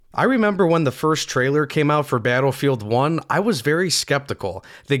I remember when the first trailer came out for Battlefield 1, I was very skeptical.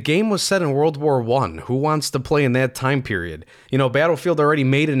 The game was set in World War I. Who wants to play in that time period? You know, Battlefield already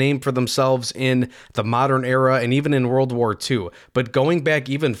made a name for themselves in the modern era and even in World War II. But going back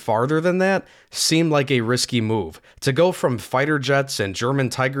even farther than that seemed like a risky move. To go from fighter jets and German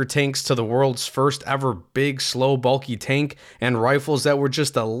Tiger tanks to the world's first ever big, slow, bulky tank and rifles that were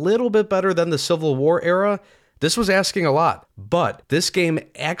just a little bit better than the Civil War era, this was asking a lot, but this game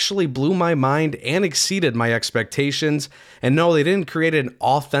actually blew my mind and exceeded my expectations. And no, they didn't create an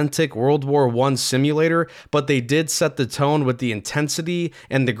authentic World War I simulator, but they did set the tone with the intensity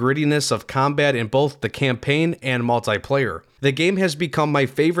and the grittiness of combat in both the campaign and multiplayer. The game has become my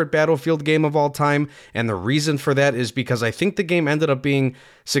favorite Battlefield game of all time, and the reason for that is because I think the game ended up being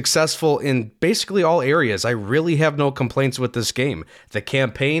successful in basically all areas. I really have no complaints with this game. The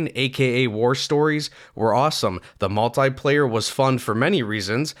campaign, aka War Stories, were awesome. The multiplayer was fun for many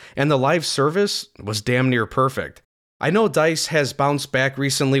reasons, and the live service was damn near perfect. I know DICE has bounced back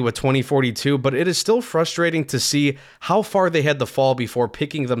recently with 2042, but it is still frustrating to see how far they had to fall before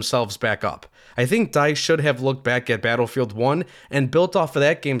picking themselves back up. I think DICE should have looked back at Battlefield 1 and built off of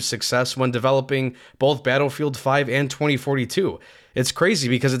that game's success when developing both Battlefield 5 and 2042. It's crazy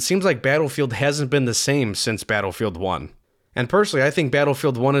because it seems like Battlefield hasn't been the same since Battlefield 1. And personally, I think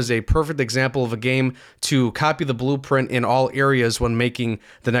Battlefield 1 is a perfect example of a game to copy the blueprint in all areas when making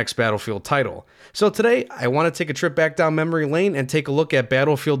the next Battlefield title. So today, I want to take a trip back down memory lane and take a look at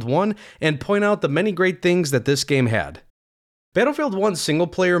Battlefield 1 and point out the many great things that this game had. Battlefield 1's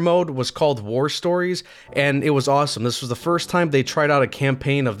single-player mode was called War Stories, and it was awesome. This was the first time they tried out a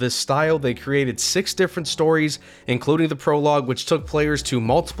campaign of this style. They created 6 different stories, including the prologue, which took players to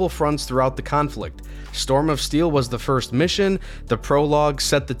multiple fronts throughout the conflict. Storm of Steel was the first mission. The prologue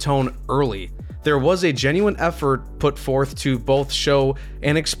set the tone early. There was a genuine effort put forth to both show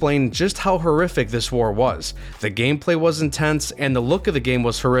and explain just how horrific this war was. The gameplay was intense, and the look of the game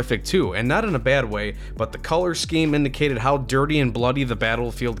was horrific too, and not in a bad way, but the color scheme indicated how dirty and bloody the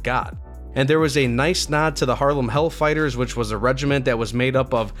battlefield got. And there was a nice nod to the Harlem Hellfighters, which was a regiment that was made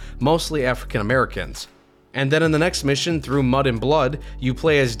up of mostly African Americans. And then in the next mission, Through Mud and Blood, you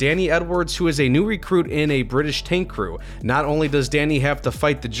play as Danny Edwards, who is a new recruit in a British tank crew. Not only does Danny have to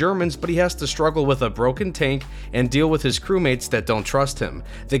fight the Germans, but he has to struggle with a broken tank and deal with his crewmates that don't trust him.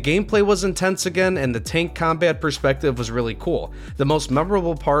 The gameplay was intense again, and the tank combat perspective was really cool. The most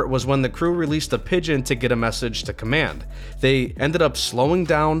memorable part was when the crew released a pigeon to get a message to command. They ended up slowing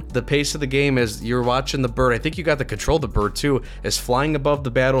down the pace of the game as you're watching the bird. I think you got to control the bird too, as flying above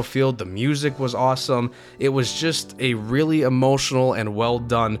the battlefield. The music was awesome. It was just a really emotional and well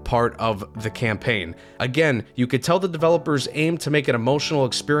done part of the campaign. Again, you could tell the developers aimed to make an emotional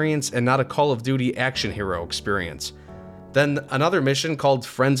experience and not a Call of Duty action hero experience. Then another mission called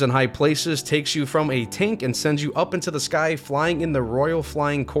Friends in High Places takes you from a tank and sends you up into the sky flying in the Royal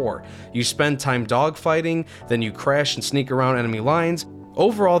Flying Corps. You spend time dogfighting, then you crash and sneak around enemy lines.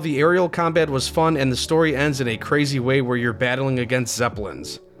 Overall, the aerial combat was fun, and the story ends in a crazy way where you're battling against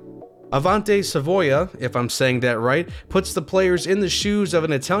Zeppelins. Avante Savoia, if I'm saying that right, puts the players in the shoes of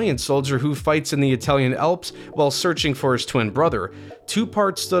an Italian soldier who fights in the Italian Alps while searching for his twin brother. 2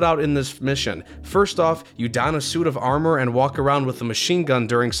 parts stood out in this mission. First off, you don a suit of armor and walk around with a machine gun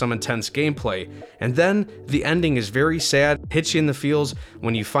during some intense gameplay. And then, the ending is very sad, hits you in the feels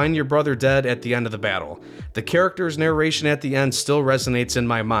when you find your brother dead at the end of the battle. The character's narration at the end still resonates in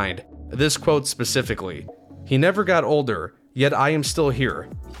my mind. This quote specifically: "He never got older, yet I am still here.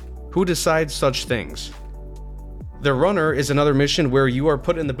 Who decides such things?" The Runner is another mission where you are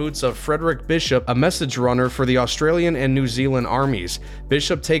put in the boots of Frederick Bishop, a message runner for the Australian and New Zealand armies.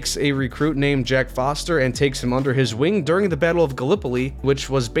 Bishop takes a recruit named Jack Foster and takes him under his wing during the Battle of Gallipoli, which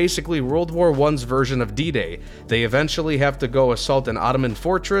was basically World War I's version of D-Day. They eventually have to go assault an Ottoman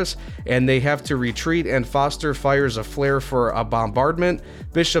fortress, and they have to retreat, and Foster fires a flare for a bombardment.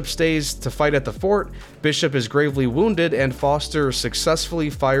 Bishop stays to fight at the fort. Bishop is gravely wounded, and Foster successfully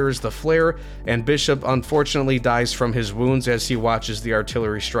fires the flare, and Bishop unfortunately dies from his wounds as he watches the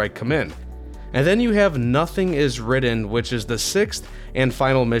artillery strike come in. And then you have Nothing Is Written, which is the 6th and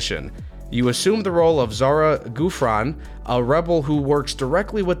final mission. You assume the role of Zara Gufran, a rebel who works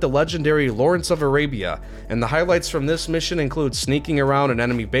directly with the legendary Lawrence of Arabia, and the highlights from this mission include sneaking around an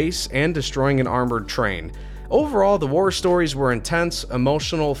enemy base and destroying an armored train. Overall, the war stories were intense,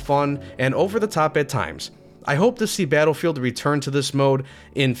 emotional, fun, and over the top at times. I hope to see Battlefield return to this mode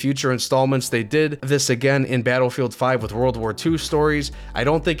in future installments. They did this again in Battlefield 5 with World War II stories. I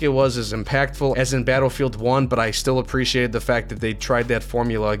don't think it was as impactful as in Battlefield 1, but I still appreciated the fact that they tried that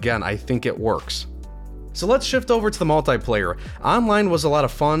formula again. I think it works. So let's shift over to the multiplayer. Online was a lot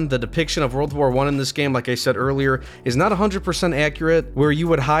of fun. The depiction of World War I in this game, like I said earlier, is not 100% accurate, where you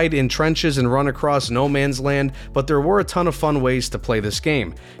would hide in trenches and run across no man's land, but there were a ton of fun ways to play this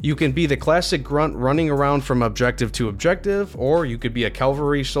game. You can be the classic grunt running around from objective to objective, or you could be a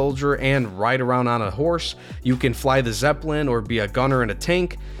cavalry soldier and ride around on a horse. You can fly the Zeppelin or be a gunner in a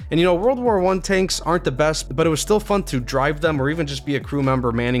tank. And you know, World War I tanks aren't the best, but it was still fun to drive them or even just be a crew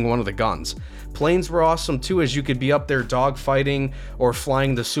member manning one of the guns. Planes were awesome too, as you could be up there dogfighting or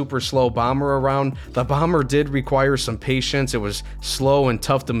flying the super slow bomber around. The bomber did require some patience. It was slow and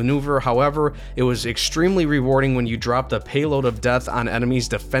tough to maneuver. However, it was extremely rewarding when you dropped a payload of death on enemies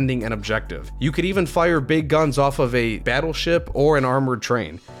defending an objective. You could even fire big guns off of a battleship or an armored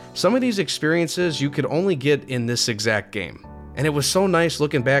train. Some of these experiences you could only get in this exact game. And it was so nice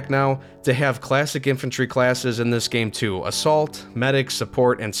looking back now to have classic infantry classes in this game too: Assault, Medic,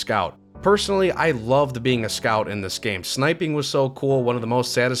 Support, and Scout. Personally, I loved being a scout in this game. Sniping was so cool, one of the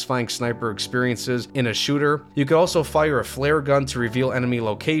most satisfying sniper experiences in a shooter. You could also fire a flare gun to reveal enemy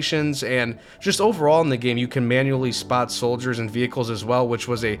locations, and just overall in the game you can manually spot soldiers and vehicles as well, which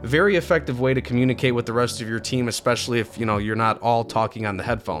was a very effective way to communicate with the rest of your team, especially if, you know, you're not all talking on the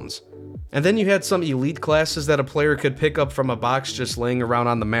headphones. And then you had some elite classes that a player could pick up from a box just laying around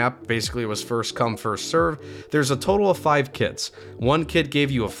on the map. Basically, it was first come, first serve. There's a total of 5 kits. One kit gave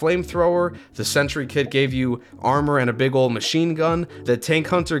you a flamethrower, the sentry kit gave you armor and a big old machine gun, the tank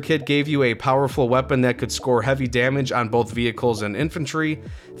hunter kit gave you a powerful weapon that could score heavy damage on both vehicles and infantry,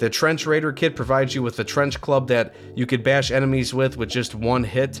 the trench raider kit provides you with a trench club that you could bash enemies with just one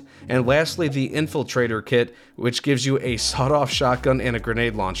hit, and lastly the infiltrator kit, which gives you a sawed-off shotgun and a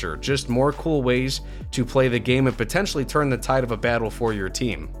grenade launcher. Just more cool ways to play the game and potentially turn the tide of a battle for your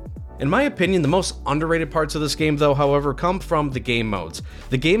team. In my opinion, the most underrated parts of this game though, however, come from the game modes.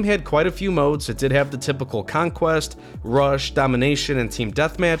 The game had quite a few modes. It did have the typical Conquest, Rush, Domination, and Team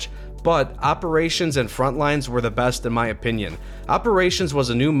Deathmatch, but Operations and Frontlines were the best in my opinion. Operations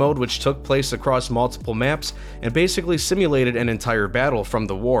was a new mode which took place across multiple maps and basically simulated an entire battle from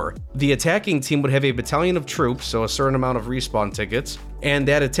the war. The attacking team would have a battalion of troops, so a certain amount of respawn tickets, and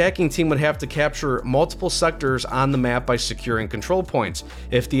that attacking team would have to capture multiple sectors on the map by securing control points.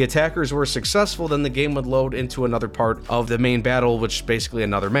 If the attackers were successful, then the game would load into another part of the main battle, which is basically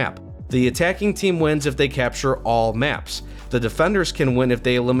another map. The attacking team wins if they capture all maps. The defenders can win if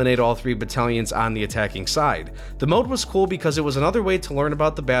they eliminate all 3 battalions on the attacking side. The mode was cool because it was another way to learn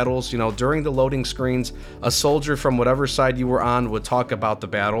about the battles. You know, during the loading screens, a soldier from whatever side you were on would talk about the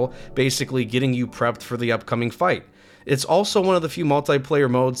battle, basically getting you prepped for the upcoming fight. It's also one of the few multiplayer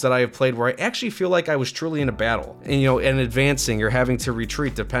modes that I have played where I actually feel like I was truly in a battle, and advancing or having to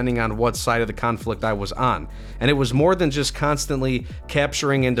retreat depending on what side of the conflict I was on. And it was more than just constantly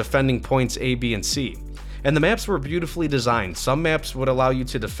capturing and defending points A, B, and C. And the maps were beautifully designed. Some maps would allow you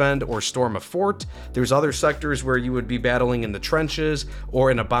to defend or storm a fort. There's other sectors where you would be battling in the trenches or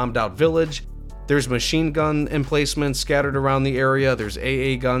in a bombed out village. There's machine gun emplacements scattered around the area. There's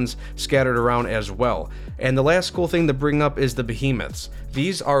AA guns scattered around as well. And the last cool thing to bring up is the behemoths.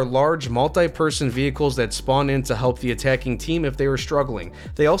 These are large multi-person vehicles that spawn in to help the attacking team if they were struggling.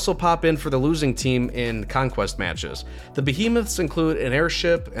 They also pop in for the losing team in conquest matches. The behemoths include an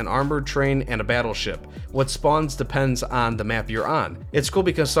airship, an armored train, and a battleship. What spawns depends on the map you're on. It's cool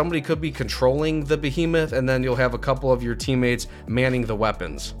because somebody could be controlling the behemoth and then you'll have a couple of your teammates manning the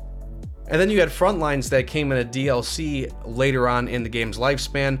weapons. And then you had Frontlines that came in a DLC later on in the game's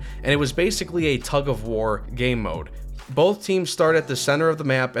lifespan, and it was basically a tug-of-war game mode. Both teams start at the center of the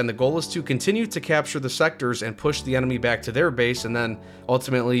map, and the goal is to continue to capture the sectors and push the enemy back to their base, and then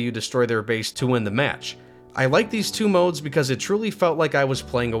ultimately you destroy their base to win the match. I like these 2 modes because it truly felt like I was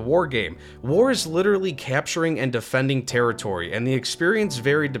playing a war game. War is literally capturing and defending territory, and the experience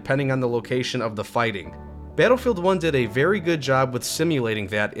varied depending on the location of the fighting. Battlefield 1 did a very good job with simulating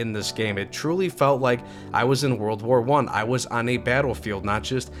that in this game. It truly felt like I was in World War I. I was on a battlefield, not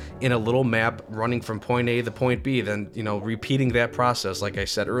just in a little map running from point A to point B, then, repeating that process like I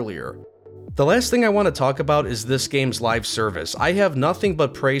said earlier. The last thing I want to talk about is this game's live service. I have nothing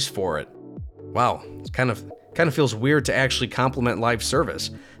but praise for it. Wow, it's kind of feels weird to actually compliment live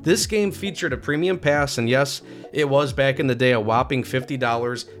service. This game featured a premium pass, and yes, it was back in the day a whopping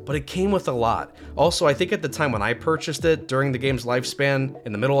 $50, but it came with a lot. Also, I think at the time when I purchased it, during the game's lifespan,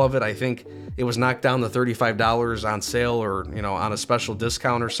 in the middle of it, I think it was knocked down to $35 on sale or, on a special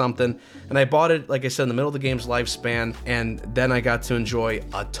discount or something. And I bought it, like I said, in the middle of the game's lifespan, and then I got to enjoy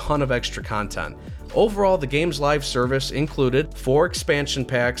a ton of extra content. Overall, the game's live service included 4 expansion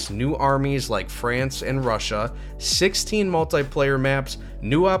packs, new armies like France and Russia, 16 multiplayer maps,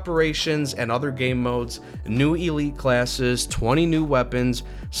 new operations and other game modes, new elite classes, 20 new weapons,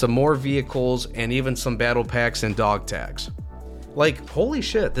 some more vehicles, and even some battle packs and dog tags. Like, holy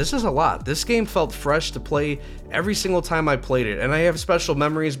shit, this is a lot. This game felt fresh to play every single time I played it, and I have special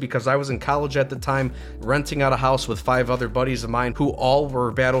memories because I was in college at the time, renting out a house with 5 other buddies of mine who all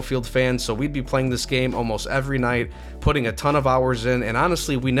were Battlefield fans, so we'd be playing this game almost every night, putting a ton of hours in, and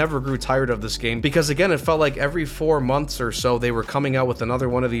honestly, we never grew tired of this game because, again, it felt like every 4 months or so they were coming out with another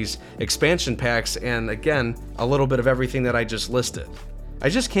one of these expansion packs, and again, a little bit of everything that I just listed. I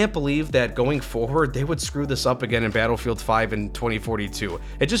just can't believe that going forward, they would screw this up again in Battlefield 5 in 2042.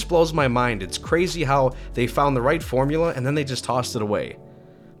 It just blows my mind. It's crazy how they found the right formula and then they just tossed it away.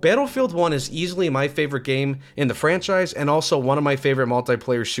 Battlefield 1 is easily my favorite game in the franchise and also one of my favorite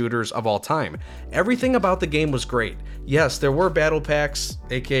multiplayer shooters of all time. Everything about the game was great. Yes, there were battle packs,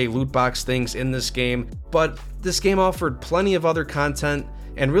 aka loot box things in this game, but this game offered plenty of other content,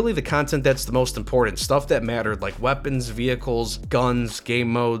 and really the content that's the most important, stuff that mattered like weapons, vehicles, guns, game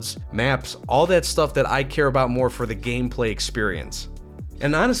modes, maps, all that stuff that I care about more for the gameplay experience.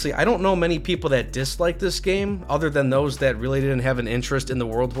 And honestly, I don't know many people that dislike this game other than those that really didn't have an interest in the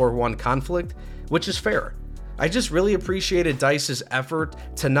World War I conflict, which is fair. I just really appreciated DICE's effort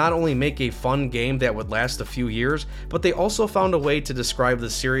to not only make a fun game that would last a few years, but they also found a way to describe the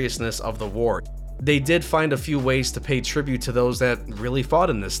seriousness of the war. They did find a few ways to pay tribute to those that really fought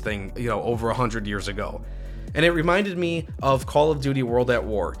in this thing, over 100 years ago. And it reminded me of Call of Duty World at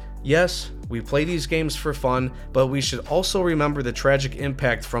War. Yes, we play these games for fun, but we should also remember the tragic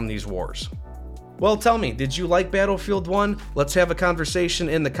impact from these wars. Well, tell me, did you like Battlefield 1? Let's have a conversation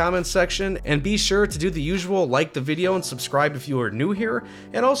in the comments section, and be sure to do the usual, like the video and subscribe if you are new here.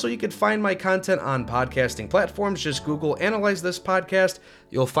 And also, you can find my content on podcasting platforms. Just Google Analyze This Podcast.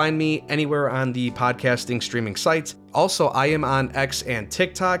 You'll find me anywhere on the podcasting streaming sites. Also, I am on X and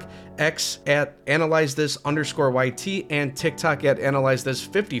TikTok, X at AnalyzeThis_YT and TikTok at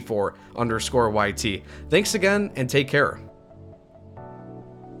AnalyzeThis54_YT. Thanks again, and take care.